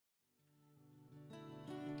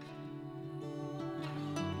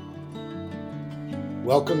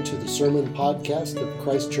Welcome to the Sermon Podcast of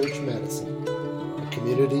Christ Church Madison, a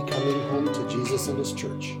community coming home to Jesus and His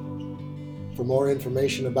church. For more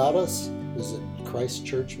information about us, visit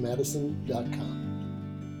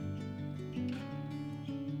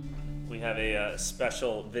christchurchmadison.com. We have a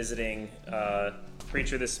special visiting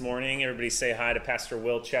preacher this morning. Everybody say hi to Pastor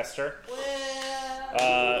Will Chester.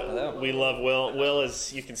 We love Will. Will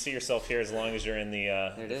is, you can see yourself here as long as you're in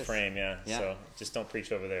the frame, yeah. So just don't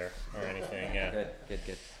preach over there or anything, yeah. Good.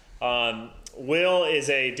 Will is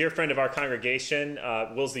a dear friend of our congregation.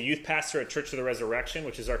 Will's the youth pastor at Church of the Resurrection,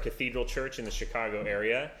 which is our cathedral church in the Chicago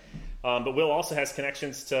area. But Will also has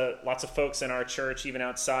connections to lots of folks in our church, even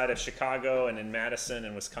outside of Chicago and in Madison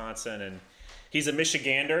and Wisconsin. And he's a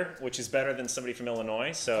Michigander, which is better than somebody from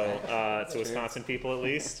Illinois, so to Wisconsin people at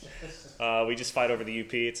least. We just fight over the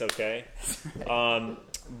UP, it's okay.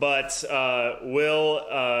 But Will,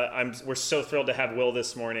 we're so thrilled to have Will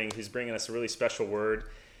this morning. He's bringing us a really special word,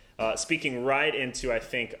 speaking right into, I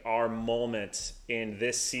think, our moment in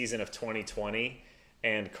this season of 2020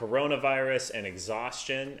 and coronavirus and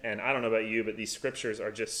exhaustion. And I don't know about you, but these scriptures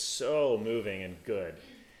are just so moving and good.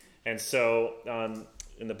 And so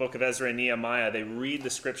in the book of Ezra and Nehemiah, they read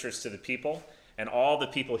the scriptures to the people, and all the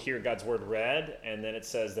people hear God's word read, and then it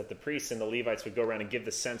says that the priests and the Levites would go around and give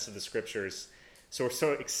the sense of the scriptures. So we're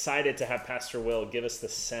so excited to have Pastor Will give us the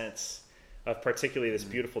sense of particularly this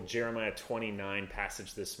beautiful Jeremiah 29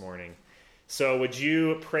 passage this morning. So would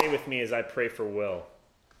you pray with me as I pray for Will?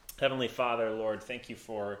 Heavenly Father, Lord, thank you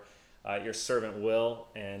for your servant Will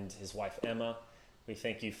and his wife Emma. We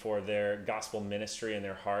thank you for their gospel ministry and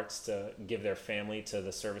their hearts to give their family to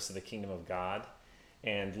the service of the kingdom of God.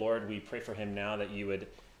 And Lord, we pray for him now that you would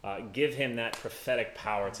give him that prophetic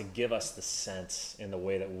power to give us the sense in the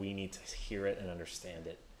way that we need to hear it and understand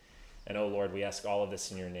it. And oh Lord, we ask all of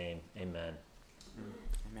this in your name. Amen.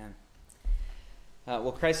 Amen.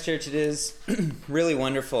 Well, Christ Church, it is really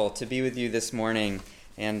wonderful to be with you this morning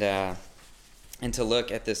and to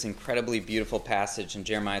look at this incredibly beautiful passage in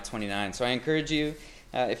Jeremiah 29. So I encourage you,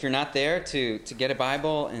 if you're not there, to get a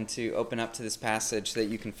Bible and to open up to this passage so that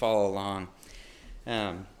you can follow along.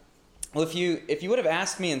 Well, if you would have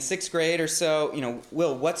asked me in 6th grade or so,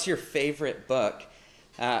 Will, what's your favorite book?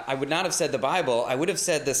 I would not have said the Bible. I would have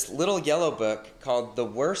said this little yellow book called The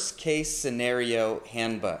Worst Case Scenario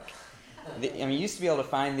Handbook. You used to be able to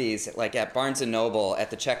find these like at Barnes & Noble at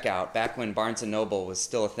the checkout, back when Barnes & Noble was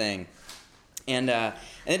still a thing. And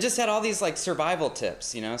it just had all these like survival tips,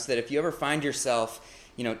 so that if you ever find yourself,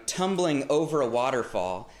 tumbling over a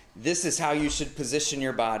waterfall, this is how you should position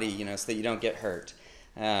your body, so that you don't get hurt.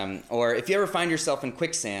 Or if you ever find yourself in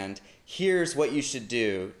quicksand, here's what you should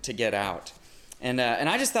do to get out. And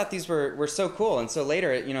I just thought these were so cool. And so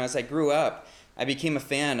later, as I grew up, I became a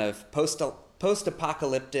fan of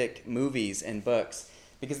post-apocalyptic movies and books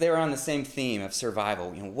because they were on the same theme of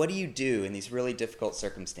survival. What do you do in these really difficult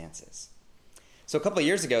circumstances? So a couple of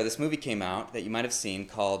years ago, this movie came out that you might have seen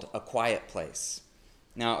called A Quiet Place.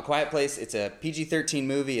 Now, A Quiet Place, it's a PG-13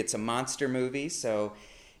 movie. It's a monster movie. So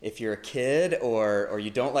if you're a kid or you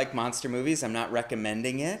don't like monster movies, I'm not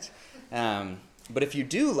recommending it. But if you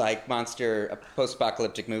do like monster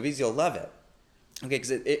post-apocalyptic movies, you'll love it. Okay,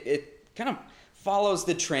 because it kind of follows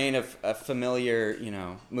the train of familiar,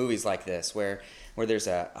 movies like this, where there's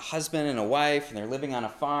a husband and a wife, and they're living on a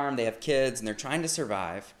farm, they have kids, and they're trying to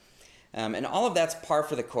survive. And all of that's par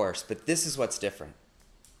for the course, but this is what's different.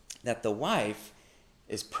 That the wife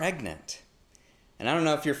is pregnant. And I don't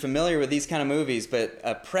know if you're familiar with these kind of movies, but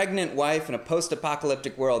a pregnant wife in a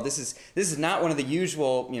post-apocalyptic world, this is not one of the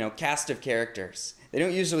usual, cast of characters. They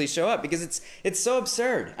don't usually show up because it's so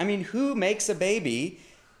absurd. I mean, who makes a baby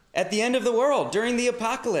at the end of the world during the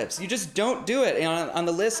apocalypse? You just don't do it. On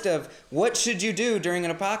the list of what should you do during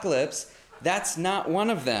an apocalypse, that's not one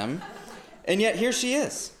of them. And yet here she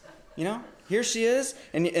is. Here she is,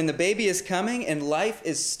 and the baby is coming, and life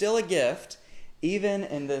is still a gift, even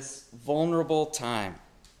in this vulnerable time.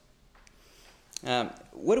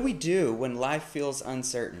 What do we do when life feels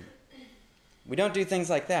uncertain? We don't do things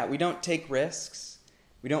like that. We don't take risks.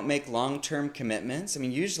 We don't make long-term commitments.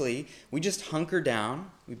 Usually we just hunker down,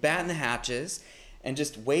 we batten the hatches, and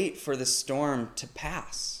just wait for the storm to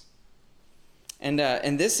pass. And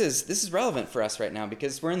this is relevant for us right now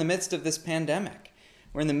because we're in the midst of this pandemic.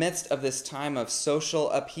 We're in the midst of this time of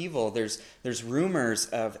social upheaval. There's rumors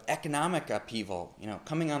of economic upheaval,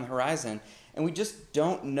 coming on the horizon, and we just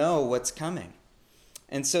don't know what's coming.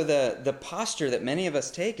 And so the posture that many of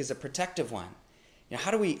us take is a protective one.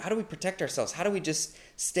 How do we protect ourselves? How do we just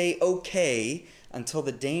stay okay until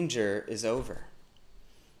the danger is over?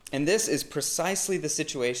 And this is precisely the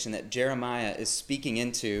situation that Jeremiah is speaking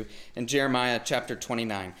into in Jeremiah chapter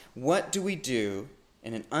 29. What do we do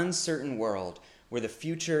in an uncertain world where the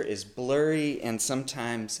future is blurry and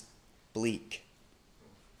sometimes bleak?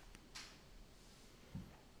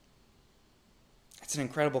 It's an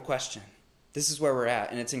incredible question. This is where we're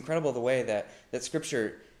at, and it's incredible the way that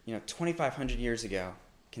Scripture, 2,500 years ago,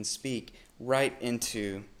 can speak right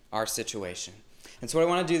into our situation. And so what I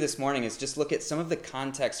want to do this morning is just look at some of the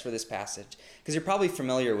context for this passage, because you're probably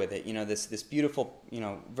familiar with it. This beautiful,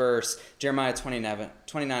 verse, Jeremiah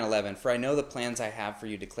 29:11. For I know the plans I have for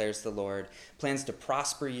you, declares the Lord, plans to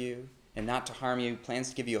prosper you and not to harm you, plans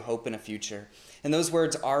to give you a hope and a future. And those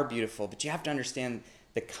words are beautiful, but you have to understand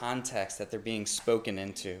the context that they're being spoken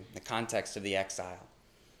into, the context of the exile.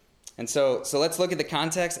 And so let's look at the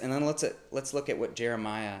context, and then let's look at what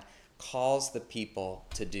Jeremiah calls the people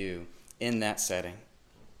to do in that setting.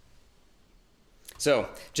 So,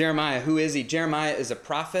 Jeremiah, who is he? Jeremiah is a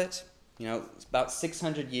prophet, about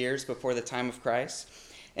 600 years before the time of Christ.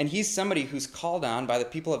 And he's somebody who's called on by the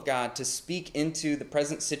people of God to speak into the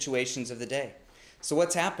present situations of the day. So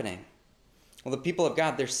what's happening? Well, the people of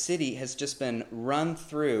God, their city has just been run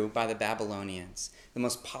through by the Babylonians, the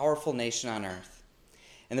most powerful nation on earth.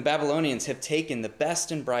 And the Babylonians have taken the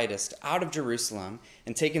best and brightest out of Jerusalem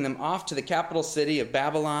and taken them off to the capital city of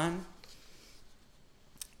Babylon.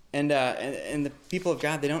 And the people of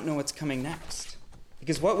God, they don't know what's coming next.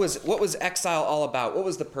 Because what was exile all about? What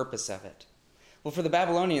was the purpose of it? Well, for the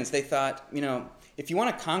Babylonians, they thought, if you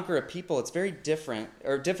want to conquer a people, it's very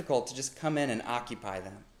difficult to just come in and occupy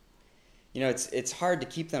them. It's hard to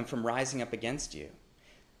keep them from rising up against you.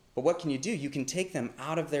 But what can you do? You can take them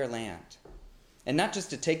out of their land. And not just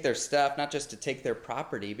to take their stuff, not just to take their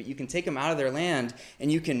property, but you can take them out of their land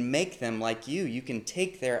and you can make them like you. You can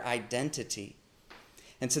take their identity.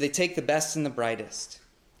 And so they take the best and the brightest,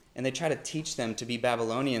 and they try to teach them to be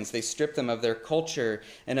Babylonians. They strip them of their culture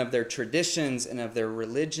and of their traditions and of their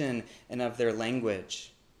religion and of their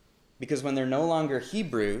language. Because when they're no longer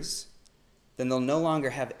Hebrews, then they'll no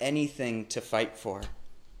longer have anything to fight for.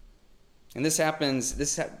 And this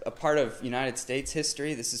is a part of United States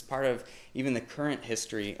history. This is part of even the current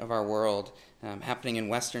history of our world, happening in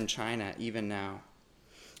Western China even now.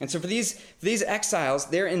 And so for these exiles,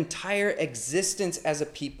 their entire existence as a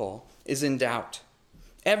people is in doubt.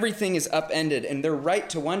 Everything is upended, and they're right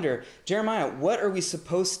to wonder, Jeremiah, what are we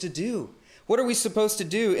supposed to do? What are we supposed to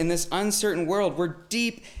do in this uncertain world? We're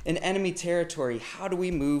deep in enemy territory. How do we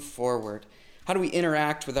move forward? How do we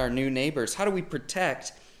interact with our new neighbors? How do we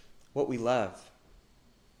protect what we love?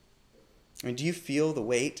 Do you feel the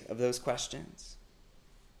weight of those questions?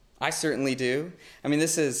 I certainly do.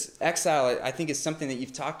 This is exile, I think, is something that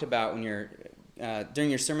you've talked about when you're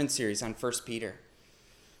during your sermon series on 1 Peter.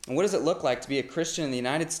 And what does it look like to be a Christian in the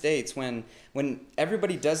United States when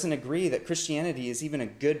everybody doesn't agree that Christianity is even a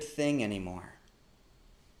good thing anymore?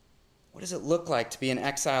 What does it look like to be an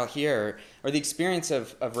exile here? Or the experience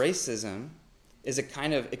of racism is a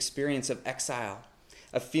kind of experience of exile,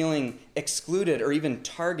 of feeling excluded or even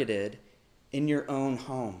targeted in your own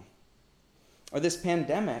home. Or this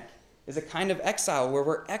pandemic is a kind of exile where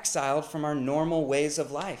we're exiled from our normal ways of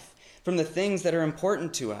life, from the things that are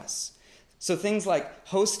important to us. So things like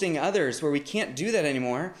hosting others, where we can't do that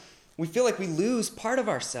anymore, we feel like we lose part of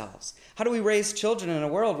ourselves. How do we raise children in a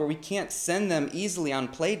world where we can't send them easily on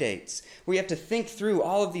play dates, where we have to think through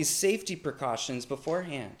all of these safety precautions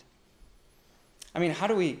beforehand? How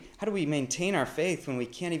do we maintain our faith when we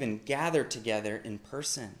can't even gather together in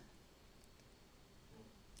person?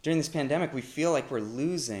 During this pandemic, we feel like we're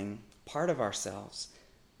losing part of ourselves.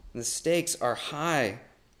 The stakes are high.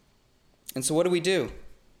 And so what do we do?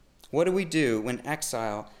 What do we do when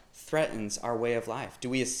exile threatens our way of life? Do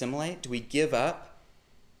we assimilate? Do we give up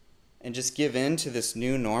and just give in to this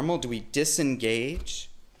new normal? Do we disengage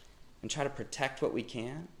and try to protect what we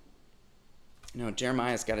can?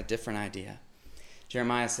 Jeremiah's got a different idea.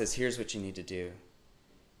 Jeremiah says, here's what you need to do.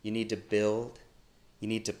 You need to build. You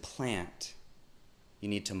need to plant. You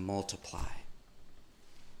need to multiply.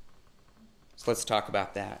 So let's talk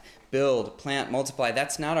about that. Build, plant, multiply.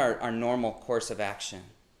 That's not our normal course of action.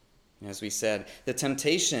 As we said, the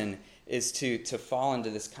temptation is to fall into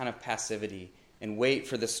this kind of passivity and wait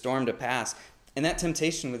for the storm to pass. And that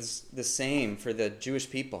temptation was the same for the Jewish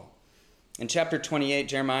people. In chapter 28,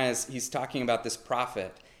 Jeremiah, he's talking about this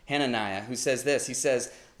prophet, Hananiah, who says this. He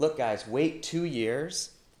says, look, guys, wait 2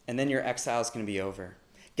 years, and then your exile is going to be over.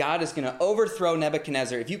 God is going to overthrow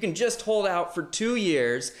Nebuchadnezzar. If you can just hold out for 2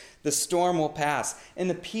 years, the storm will pass. And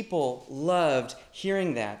the people loved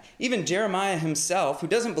hearing that. Even Jeremiah himself, who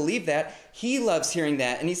doesn't believe that, he loves hearing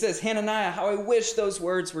that. And he says, Hananiah, how I wish those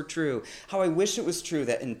words were true. How I wish it was true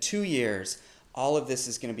that in 2 years, all of this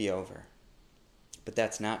is going to be over. But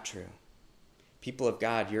that's not true. People of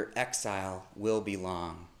God, your exile will be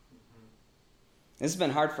long. This has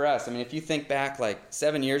been hard for us. I mean, if you think back like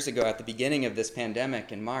 7 years ago at the beginning of this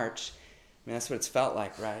pandemic in March, I mean, that's what it's felt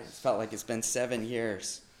like, right? It's felt like it's been 7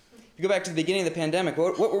 years. If you go back to the beginning of the pandemic,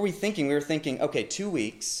 what were we thinking? We were thinking, okay, 2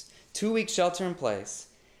 weeks shelter in place,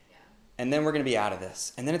 and then we're going to be out of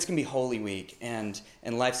this. And then it's going to be Holy Week, and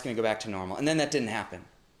life's going to go back to normal. And then that didn't happen.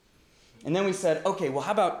 And then we said, okay, well,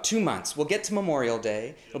 how about 2 months? We'll get to Memorial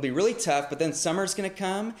Day. It'll be really tough, but then summer's going to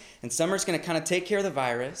come, and summer's going to kind of take care of the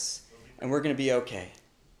virus, and we're going to be okay.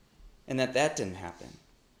 And that didn't happen.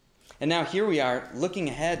 And now here we are looking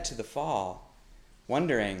ahead to the fall,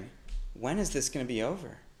 wondering, when is this going to be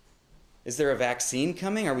over? Is there a vaccine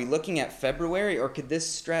coming? Are we looking at February, or could this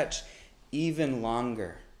stretch even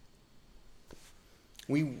longer?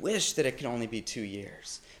 We wish that it could only be 2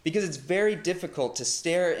 years, because it's very difficult to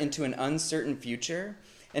stare into an uncertain future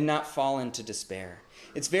and not fall into despair.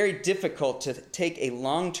 It's very difficult to take a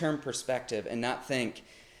long-term perspective and not think,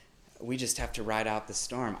 we just have to ride out the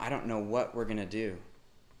storm. I don't know what we're going to do.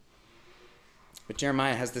 But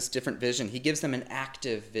Jeremiah has this different vision. He gives them an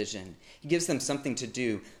active vision. He gives them something to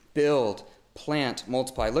do. Build, plant,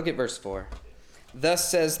 multiply. Look at verse 4. Thus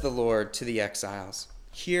says the Lord to the exiles,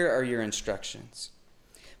 here are your instructions.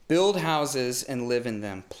 Build houses and live in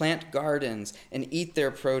them. Plant gardens and eat their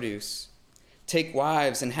produce. Take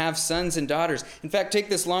wives and have sons and daughters. In fact, take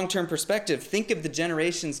this long-term perspective. Think of the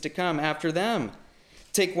generations to come after them.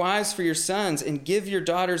 Take wives for your sons and give your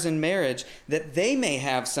daughters in marriage, that they may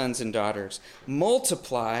have sons and daughters.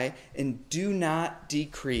 Multiply and do not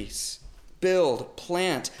decrease. Build,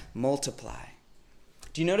 plant, multiply.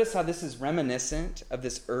 Do you notice how this is reminiscent of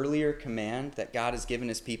this earlier command that God has given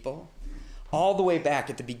his people? All the way back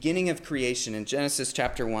at the beginning of creation in Genesis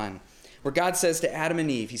chapter 1, where God says to Adam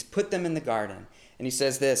and Eve, he's put them in the garden, and he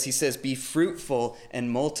says this, he says, be fruitful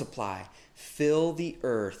and multiply, fill the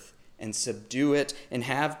earth and subdue it, and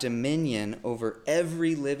have dominion over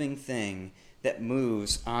every living thing that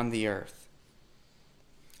moves on the earth.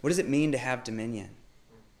 What does it mean to have dominion?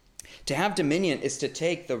 To have dominion is to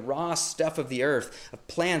take the raw stuff of the earth, of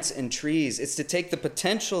plants and trees. It's to take the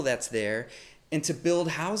potential that's there and to build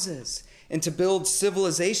houses, and to build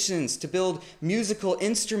civilizations, to build musical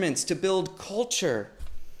instruments, to build culture.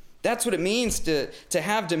 That's what it means to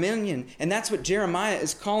have dominion. And that's what Jeremiah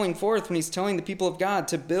is calling forth when he's telling the people of God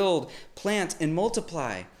to build, plant, and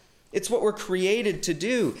multiply. It's what we're created to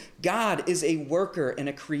do. God is a worker and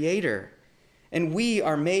a creator. And we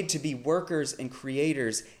are made to be workers and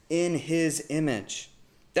creators in his image.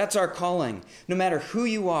 That's our calling. No matter who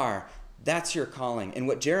you are, that's your calling. And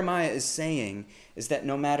what Jeremiah is saying is that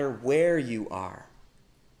no matter where you are,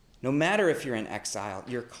 no matter if you're in exile,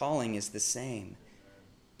 your calling is the same.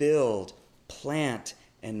 Build, plant,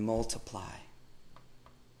 and multiply.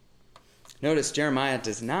 Notice Jeremiah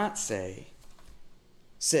does not say,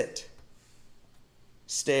 sit,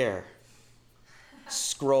 stare,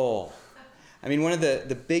 scroll. I mean, one of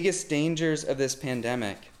the biggest dangers of this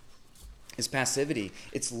pandemic is passivity.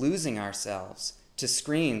 It's losing ourselves to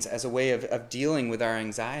screens as a way of dealing with our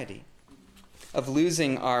anxiety, of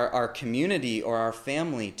losing our community or our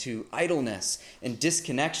family to idleness and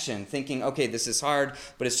disconnection, thinking, okay, this is hard,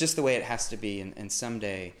 but it's just the way it has to be, and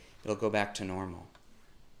someday it'll go back to normal.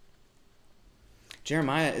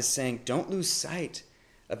 Jeremiah is saying, don't lose sight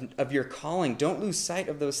of your calling. Don't lose sight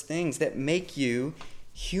of those things that make you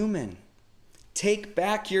human. Take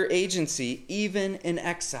back your agency, even in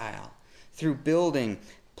exile, through building,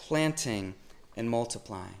 planting, and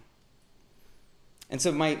multiplying. And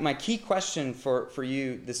so my key question for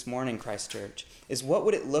you this morning, Christ Church, is what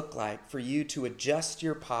would it look like for you to adjust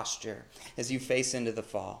your posture as you face into the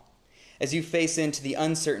fall, as you face into the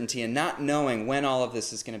uncertainty and not knowing when all of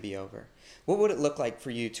this is going to be over? What would it look like for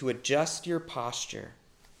you to adjust your posture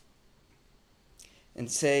and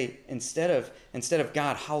say, instead of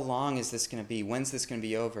God, how long is this going to be? When's this going to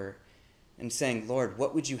be over? And saying, Lord,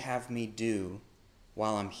 what would you have me do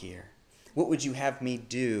while I'm here? What would you have me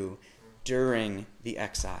do during the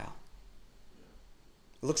exile?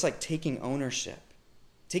 It looks like taking ownership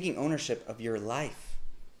of your life.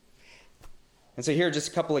 And so here are just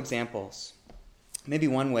a couple examples. Maybe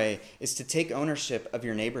one way is to take ownership of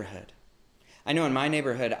your neighborhood. I know in my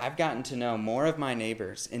neighborhood, I've gotten to know more of my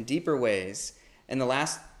neighbors in deeper ways in the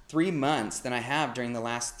last 3 months than I have during the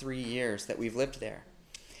last 3 years that we've lived there.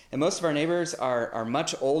 And most of our neighbors are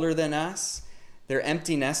much older than us. They're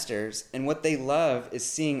empty nesters, and what they love is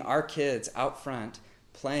seeing our kids out front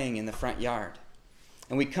playing in the front yard.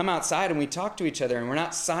 And we come outside and we talk to each other, and we're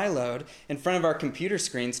not siloed in front of our computer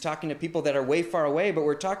screens talking to people that are way far away, but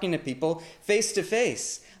we're talking to people face to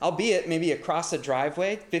face, albeit maybe across a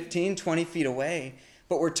driveway, 15, 20 feet away.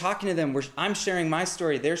 But we're talking to them. I'm sharing my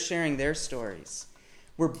story. They're sharing their stories.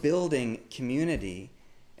 We're building community,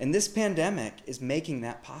 and this pandemic is making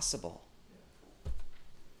that possible.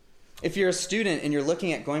 If you're a student and you're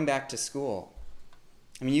looking at going back to school,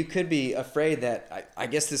 I mean, you could be afraid that, I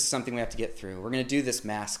guess this is something we have to get through. We're going to do this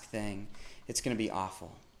mask thing. It's going to be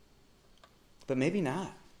awful. But maybe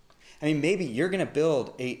not. I mean, maybe you're going to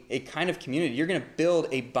build a kind of community. You're going to build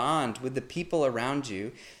a bond with the people around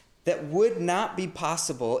you that would not be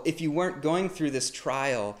possible if you weren't going through this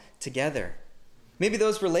trial together. Maybe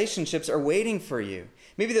those relationships are waiting for you.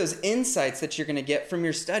 Maybe those insights that you're going to get from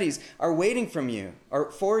your studies are waiting from you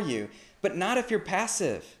or for you, but not if you're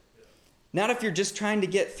passive. Not if you're just trying to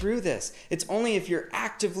get through this. It's only if you're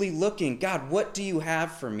actively looking, God, what do you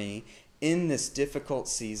have for me in this difficult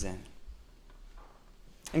season?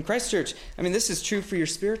 In Christ Church, I mean, this is true for your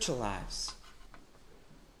spiritual lives.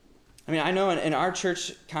 I mean, I know in our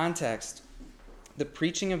church context, the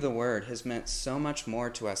preaching of the word has meant so much more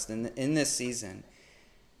to us in this season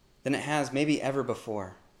than it has maybe ever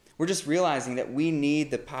before. We're just realizing that we need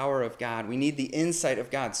the power of God. We need the insight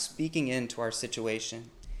of God speaking into our situation.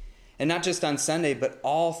 And not just on Sunday, but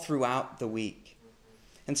all throughout the week.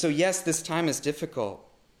 And so, yes, this time is difficult.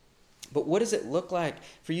 But what does it look like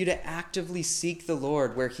for you to actively seek the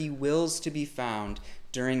Lord where he wills to be found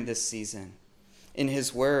during this season? In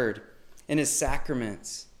his word, in his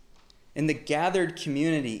sacraments, in the gathered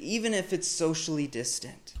community, even if it's socially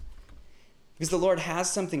distant. Because the Lord has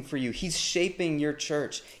something for you. He's shaping your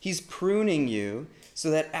church. He's pruning you so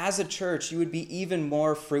that as a church you would be even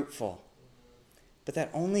more fruitful. But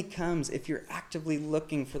that only comes if you're actively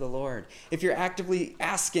looking for the Lord. If you're actively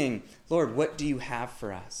asking, Lord, what do you have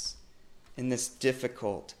for us in this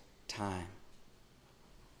difficult time?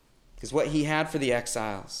 Because what he had for the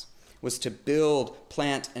exiles was to build,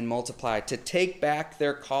 plant, and multiply, to take back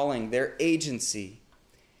their calling, their agency,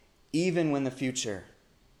 even when the future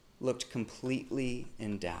looked completely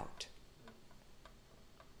in doubt,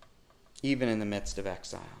 even in the midst of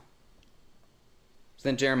exile. So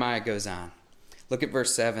then Jeremiah goes on. Look at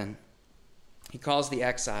verse 7. He calls the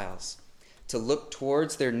exiles to look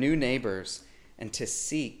towards their new neighbors and to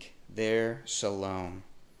seek their shalom.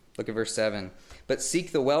 Look at verse 7. But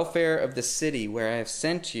seek the welfare of the city where I have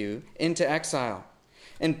sent you into exile,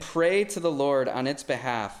 and pray to the Lord on its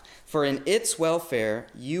behalf, for in its welfare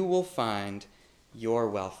you will find your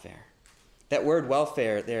welfare. That word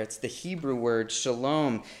welfare there, it's the Hebrew word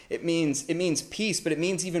shalom. It means peace, but it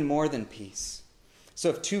means even more than peace. So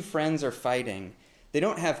if two friends are fighting, they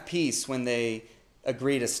don't have peace when they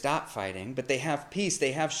agree to stop fighting, but they have peace,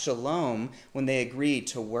 they have shalom when they agree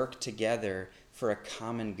to work together for a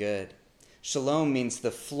common good. Shalom means the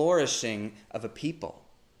flourishing of a people.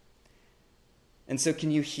 And so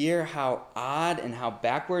can you hear how odd and how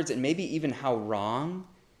backwards and maybe even how wrong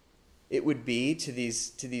it would be to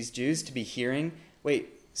these Jews to be hearing,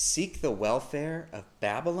 wait, seek the welfare of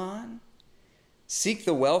Babylon? Seek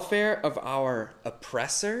the welfare of our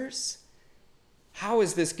oppressors? How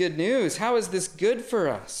is this good news? How is this good for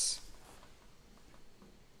us?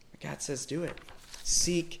 God says do it.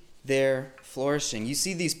 Seek their flourishing. You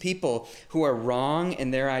see these people who are wrong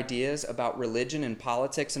in their ideas about religion and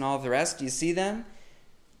politics and all of the rest. Do you see them?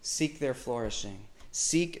 Seek their flourishing.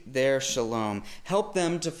 Seek their shalom. Help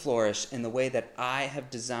them to flourish in the way that I have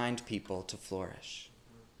designed people to flourish.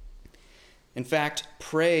 In fact,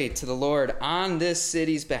 pray to the Lord on this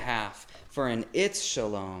city's behalf, for in its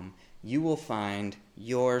shalom you will find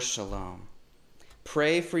your shalom.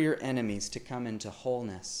 Pray for your enemies to come into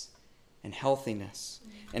wholeness and healthiness.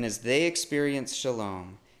 And as they experience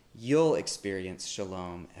shalom, you'll experience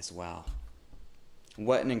shalom as well.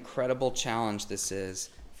 What an incredible challenge this is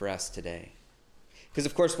for us today. Because,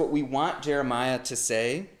 of course, what we want Jeremiah to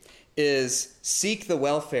say is seek the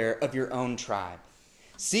welfare of your own tribe.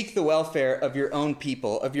 Seek the welfare of your own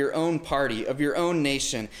people, of your own party, of your own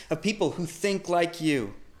nation, of people who think like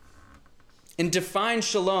you. And define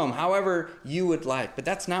shalom however you would like. But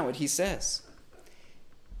that's not what he says.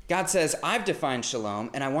 God says, I've defined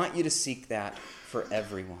shalom, and I want you to seek that for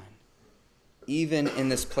everyone. Even in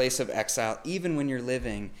this place of exile, even when you're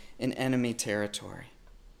living in enemy territory.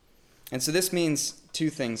 And so this means two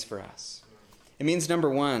things for us. It means, number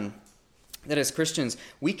one, that as Christians,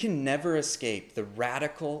 we can never escape the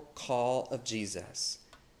radical call of Jesus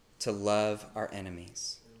to love our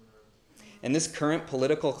enemies. in this current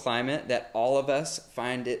political climate that all of us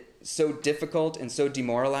find it so difficult and so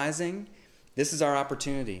demoralizing, this is our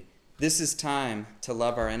opportunity. This is time to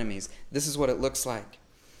love our enemies. This is what it looks like.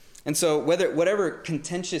 And so whatever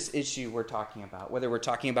contentious issue we're talking about, whether we're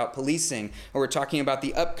talking about policing or we're talking about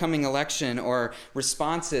the upcoming election or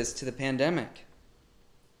responses to the pandemic,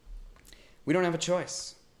 we don't have a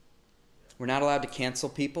choice. We're not allowed to cancel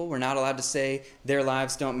people. We're not allowed to say their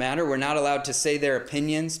lives don't matter. We're not allowed to say their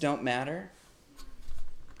opinions don't matter.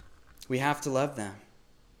 We have to love them.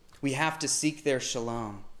 We have to seek their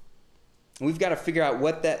shalom. And we've got to figure out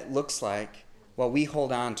what that looks like while we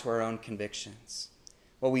hold on to our own convictions.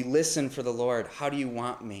 While we listen for the Lord, how do you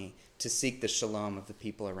want me to seek the shalom of the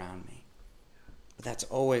people around me? But that's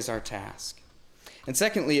always our task. And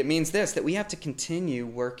secondly, it means this, that we have to continue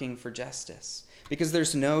working for justice, because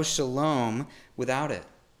there's no shalom without it.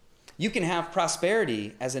 You can have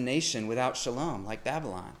prosperity as a nation without shalom, like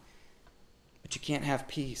Babylon, but you can't have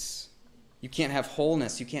peace. You can't have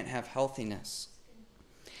wholeness. You can't have healthiness.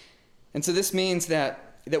 And so this means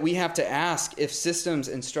that we have to ask if systems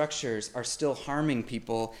and structures are still harming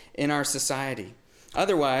people in our society.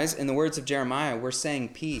 Otherwise, in the words of Jeremiah, we're saying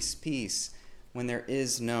peace, peace, when there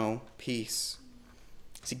is no peace.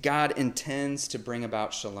 See, God intends to bring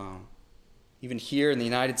about shalom. Even here in the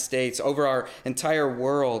United States, over our entire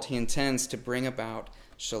world, he intends to bring about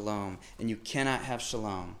shalom. And you cannot have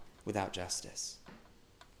shalom without justice.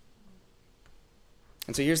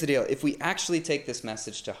 And so here's the deal. If we actually take this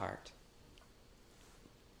message to heart,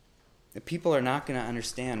 the people are not going to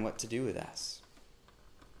understand what to do with us.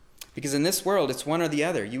 Because in this world, it's one or the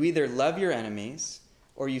other. You either love your enemies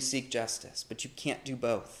or you seek justice, but you can't do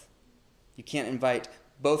both. You can't invite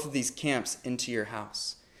both of these camps into your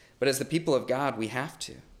house. But as the people of God, we have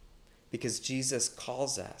to, because Jesus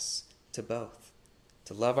calls us to both,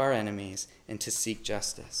 to love our enemies and to seek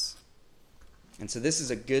justice. And so this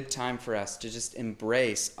is a good time for us to just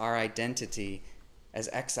embrace our identity as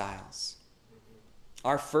exiles.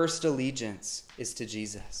 Our first allegiance is to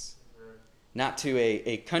Jesus, not to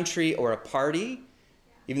a country or a party,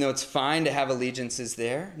 even though it's fine to have allegiances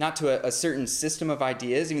there, not to a certain system of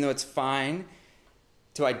ideas, even though it's fine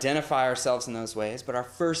to identify ourselves in those ways, but our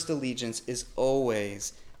first allegiance is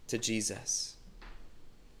always to Jesus.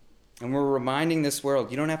 And we're reminding this world,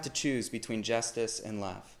 you don't have to choose between justice and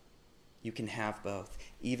love. You can have both,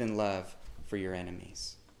 even love for your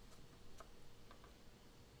enemies.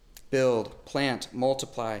 Build, plant,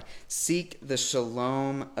 multiply. Seek the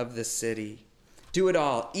shalom of the city. Do it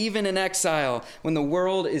all, even in exile, when the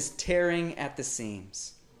world is tearing at the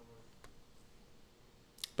seams.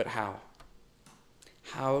 But how?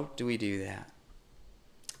 How do we do that?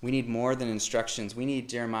 We need more than instructions. We need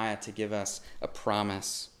Jeremiah to give us a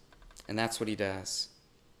promise. And that's what he does.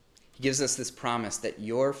 He gives us this promise that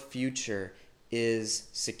your future is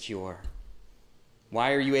secure.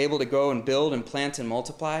 Why are you able to go and build and plant and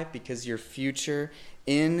multiply? Because your future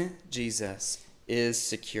in Jesus is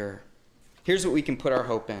secure. Here's what we can put our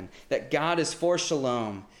hope in. That God is for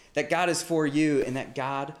shalom. That God is for you. And that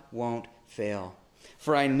God won't fail.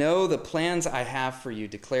 For I know the plans I have for you,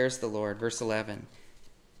 declares the Lord. Verse 11.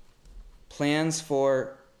 Plans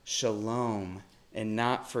for shalom and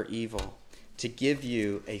not for evil, to give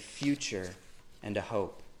you a future and a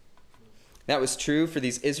hope. That was true for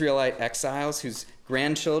these Israelite exiles whose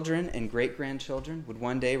grandchildren and great-grandchildren would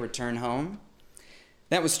one day return home.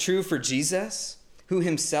 That was true for Jesus, who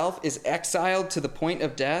himself is exiled to the point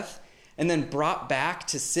of death and then brought back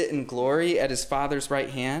to sit in glory at his Father's right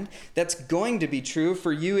hand. That's going to be true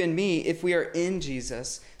for you and me if we are in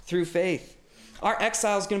Jesus through faith. Our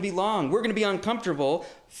exile is going to be long. We're going to be uncomfortable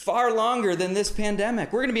far longer than this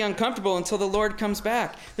pandemic. We're going to be uncomfortable until the Lord comes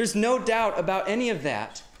back. There's no doubt about any of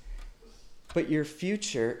that. But your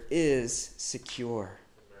future is secure.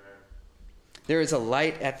 There is a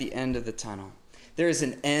light at the end of the tunnel. There is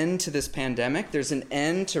an end to this pandemic. There's an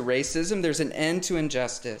end to racism. There's an end to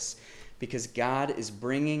injustice. Because God is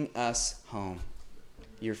bringing us home.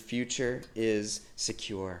 Your future is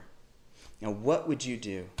secure. Now, what would you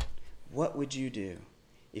do? What would you do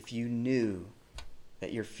if you knew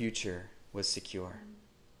that your future was secure?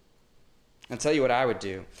 I'll tell you what I would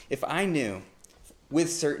do. If I knew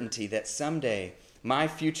with certainty that someday my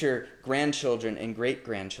future grandchildren and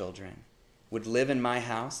great-grandchildren would live in my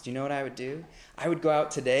house, do you know what I would do? I would go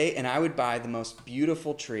out today and I would buy the most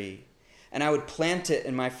beautiful tree and I would plant it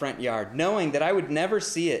in my front yard, knowing that I would never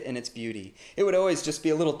see it in its beauty. It would always just be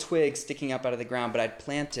a little twig sticking up out of the ground, but I'd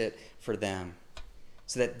plant it for them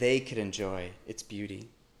so that they could enjoy its beauty.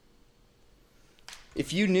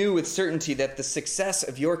 If you knew with certainty that the success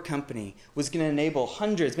of your company was going to enable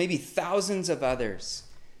hundreds, maybe thousands of others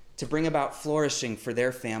to bring about flourishing for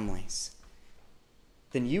their families,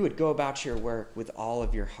 then you would go about your work with all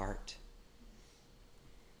of your heart.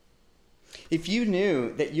 If you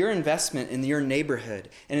knew that your investment in your neighborhood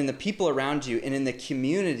and in the people around you and in the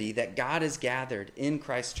community that God has gathered in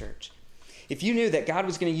Christ Church, if you knew that God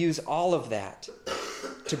was going to use all of that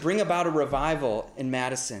to bring about a revival in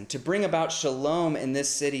Madison, to bring about shalom in this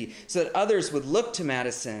city, so that others would look to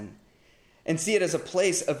Madison and see it as a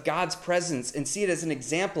place of God's presence and see it as an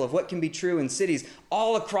example of what can be true in cities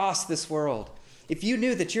all across this world. If you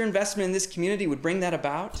knew that your investment in this community would bring that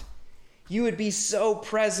about, you would be so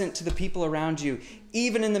present to the people around you,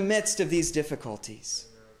 even in the midst of these difficulties.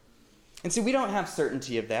 And so we don't have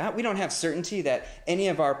certainty of that. We don't have certainty that any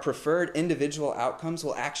of our preferred individual outcomes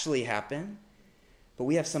will actually happen. But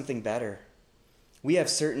we have something better. We have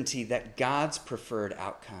certainty that God's preferred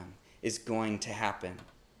outcome is going to happen.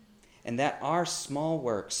 And that our small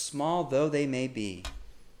works, small though they may be,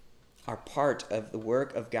 are part of the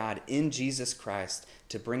work of God in Jesus Christ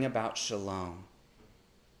to bring about shalom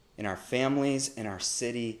in our families, in our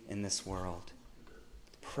city, in this world.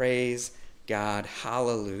 Praise God.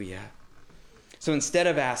 Hallelujah. So instead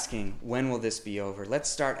of asking, when will this be over? Let's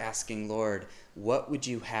start asking, Lord, what would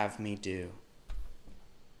you have me do?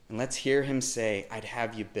 And let's hear him say, I'd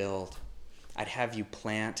have you build. I'd have you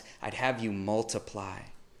plant. I'd have you multiply.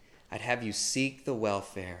 I'd have you seek the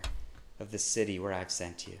welfare of the city where I've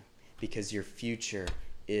sent you, because your future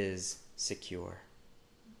is secure.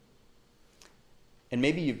 And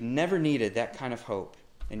maybe you've never needed that kind of hope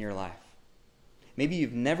in your life. Maybe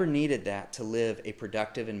you've never needed that to live a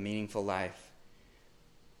productive and meaningful life.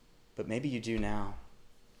 But maybe you do now.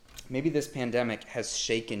 Maybe this pandemic has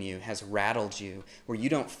shaken you, has rattled you, where you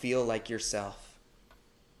don't feel like yourself,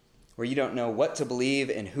 where you don't know what to believe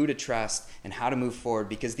and who to trust and how to move forward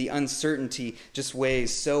because the uncertainty just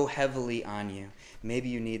weighs so heavily on you. Maybe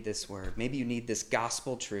you need this word. Maybe you need this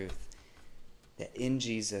gospel truth that in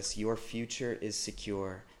Jesus, your future is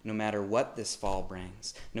secure, no matter what this fall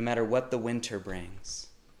brings, no matter what the winter brings,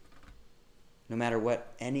 no matter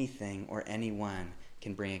what anything or anyone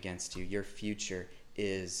can bring against you. Your future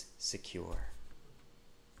is secure.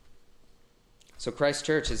 So Christ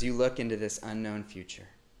Church, as you look into this unknown future,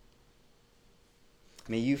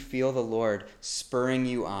 may you feel the Lord spurring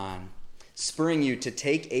you on, spurring you to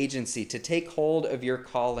take agency, to take hold of your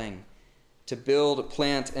calling, to build,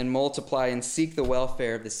 plant, and multiply and seek the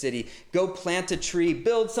welfare of the city. Go plant a tree,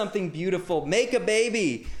 build something beautiful, make a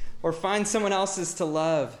baby, or find someone else's to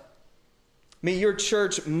love. May your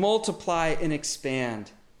church multiply and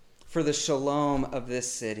expand for the shalom of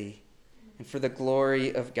this city and for the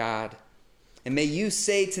glory of God. And may you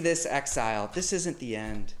say to this exile, this isn't the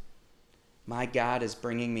end. My God is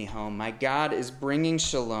bringing me home. My God is bringing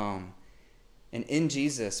shalom. And in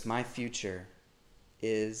Jesus, my future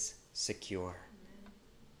is secure.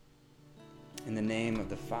 In the name of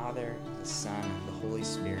the Father, the Son, and the Holy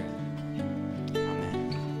Spirit.